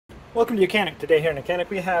Welcome to YOUCANIC. Today here in YOUCANIC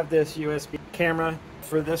we have this USB camera.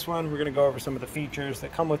 For this one we're going to go over some of the features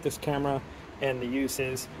that come with this camera and the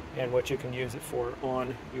uses and what you can use it for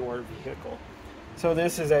on your vehicle. So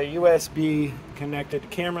this is a USB connected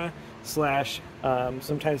camera slash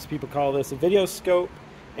sometimes people call this a videoscope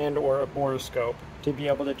and or a borescope, to be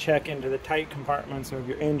able to check into the tight compartments of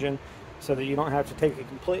your engine so that you don't have to take it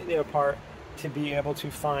completely apart, to be able to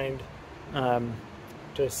find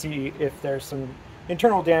to see if there's some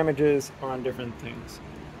internal damages on different things.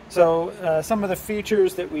 So some of the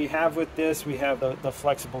features that we have with this, we have the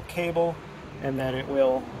flexible cable, and that it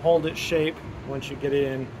will hold its shape once you get it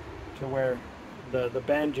in to where the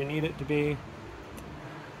bend you need it to be.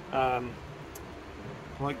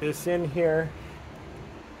 Plug this in here.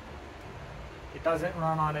 It doesn't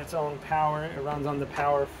run on its own power, it runs on the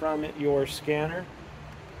power from your scanner.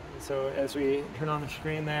 So as we turn on the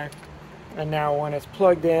screen there, and now when it's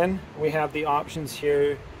plugged in, we have the options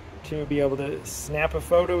here to be able to snap a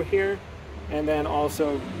photo here, and then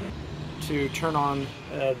also to turn on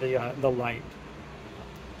the light.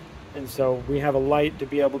 And so we have a light to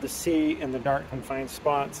be able to see in the dark confined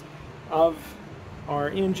spots of our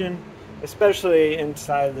engine, especially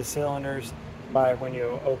inside the cylinders, by when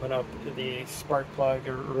you open up the spark plug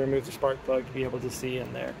or remove the spark plug, to be able to see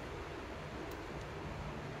in there.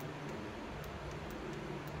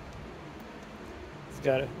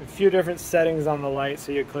 Got a few different settings on the light,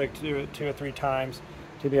 so you click two or three times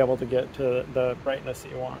to be able to get to the brightness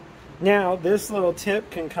that you want. Now this little tip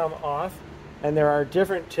can come off, and there are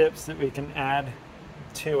different tips that we can add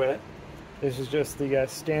to it. This is just the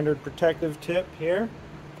standard protective tip here,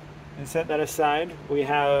 and set that aside. We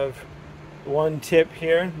have one tip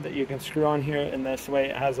here that you can screw on here, and this way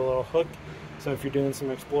it has a little hook, so if you're doing some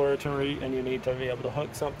exploratory and you need to be able to hook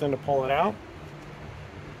something to pull it out.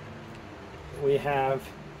 We have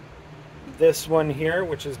this one here,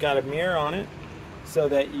 which has got a mirror on it, so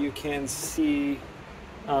that you can see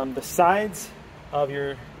the sides of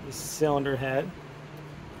your cylinder head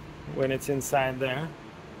when it's inside there.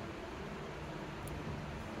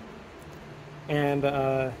 And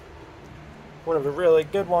one of the really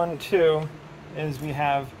good one too is we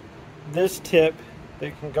have this tip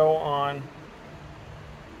that can go on,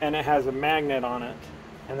 and it has a magnet on it.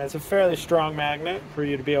 And that's a fairly strong magnet for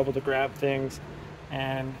you to be able to grab things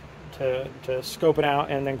and to scope it out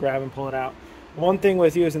and then grab and pull it out. One thing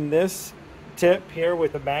with using this tip here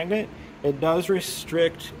with the magnet, it does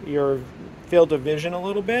restrict your field of vision a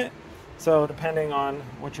little bit. So depending on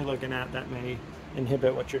what you're looking at, that may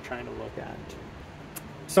inhibit what you're trying to look at.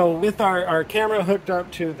 So with our camera hooked up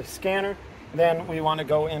to the scanner, then we want to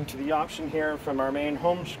go into the option here from our main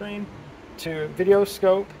home screen to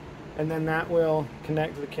Videoscope. And then that will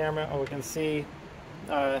connect to the camera, and we can see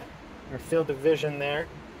our field of vision there.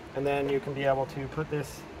 And then you can be able to put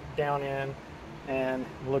this down in and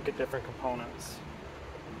look at different components.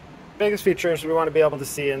 Biggest feature is we want to be able to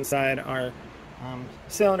see inside our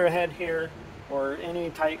cylinder head here, or any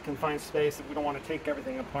tight confined space if we don't want to take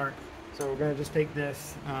everything apart. So we're going to just take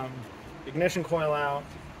this ignition coil out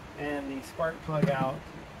and the spark plug out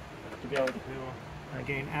to be able to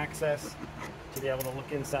gain access to be able to look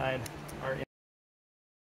inside our.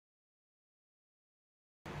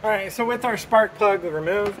 Alright, so with our spark plug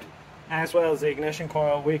removed, as well as the ignition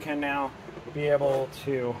coil, we can now be able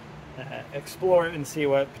to explore and see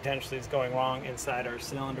what potentially is going wrong inside our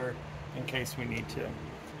cylinder in case we need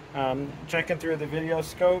to. Checking through the video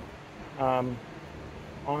scope on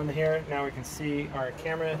here, now we can see our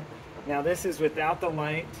camera. Now this is without the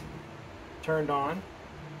light turned on,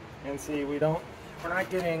 and see we're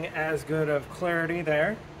not getting as good of clarity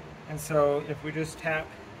there. And so if we just tap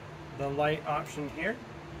the light option here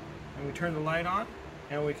and we turn the light on,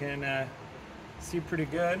 and we can see pretty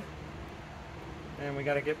good. And we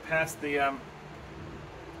got to get past the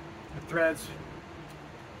threads,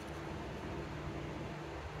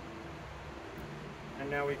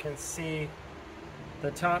 and now we can see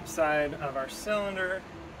the top side of our cylinder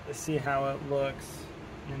to see how it looks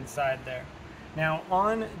inside there. Now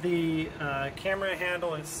on the camera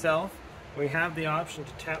handle itself, we have the option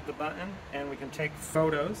to tap the button and we can take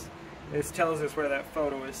photos. This tells us where that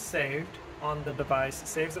photo is saved on the device. It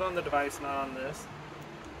saves it on the device, not on this.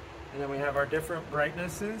 And then we have our different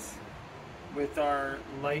brightnesses with our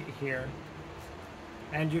light here.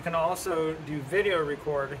 And you can also do video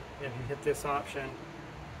record if you hit this option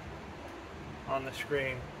on the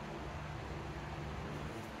screen.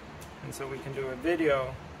 And so we can do a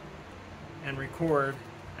video and record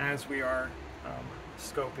as we are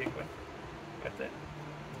scoping with it,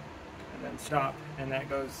 and then stop, and that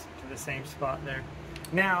goes to the same spot there.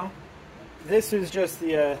 Now this is just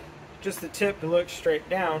the just the tip looks straight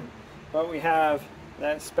down, but we have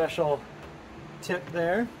that special tip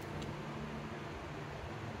there.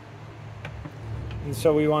 And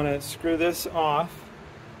so we want to screw this off,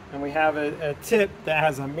 and we have a tip that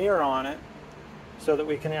has a mirror on it so that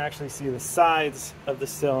we can actually see the sides of the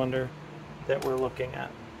cylinder that we're looking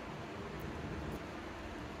at.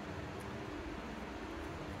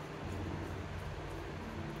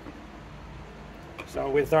 So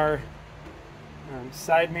with our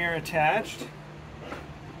side mirror attached,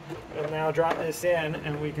 we'll now drop this in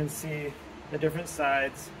and we can see the different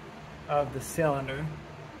sides of the cylinder.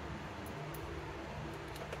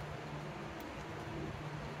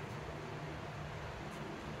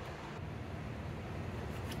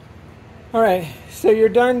 Alright, so you're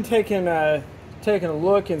done taking a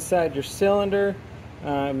look inside your cylinder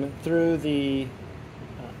through the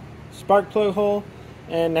spark plug hole,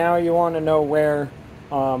 and now you want to know where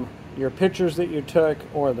your pictures that you took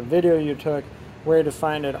or the video you took, where to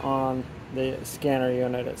find it on the scanner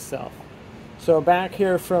unit itself. So back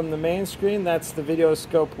here from the main screen, that's the video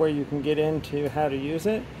scope where you can get into how to use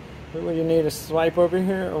it. What you need is swipe over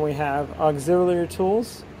here, and we have auxiliary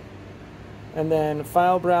tools. And then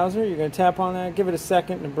file browser, you're going to tap on that, give it a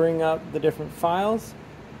second to bring up the different files.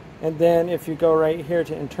 And then if you go right here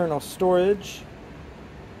to internal storage,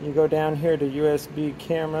 you go down here to USB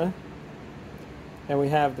camera, and we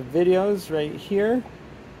have the videos right here.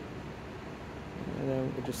 And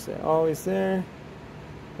then we just say always there.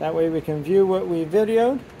 That way we can view what we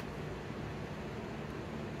videoed.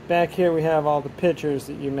 Back here we have all the pictures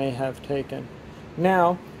that you may have taken.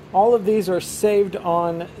 Now, all of these are saved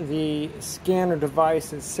on the scanner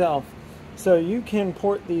device itself, so you can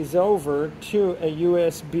port these over to a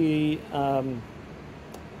USB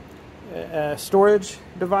storage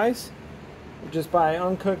device just by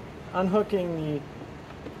unhooking the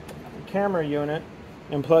camera unit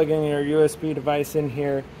and plugging your USB device in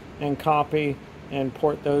here and copy and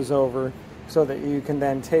port those over so that you can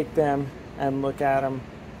then take them and look at them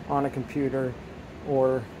on a computer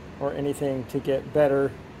or anything to get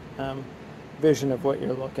better vision of what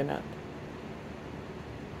you're looking at.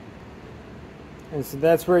 And so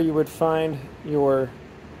that's where you would find your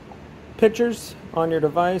pictures on your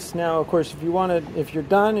device. Now, of course, if you're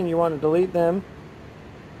done and you want to delete them,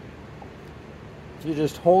 if you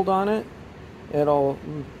just hold on it, it'll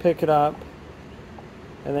pick it up,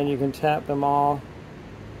 and then you can tap them all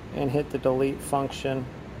and hit the delete function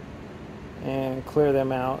and clear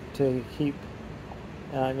them out to keep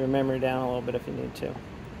your memory down a little bit if you need to.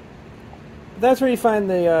 That's where you find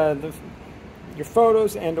your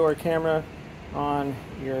photos and/or camera on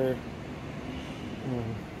your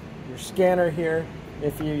scanner here.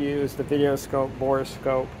 If you use the video scope,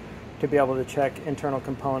 borescope, to be able to check internal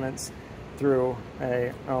components through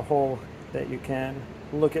a hole that you can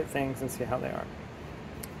look at things and see how they are.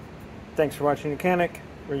 Thanks for watching YOUCANIC,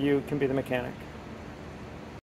 where you can be the mechanic.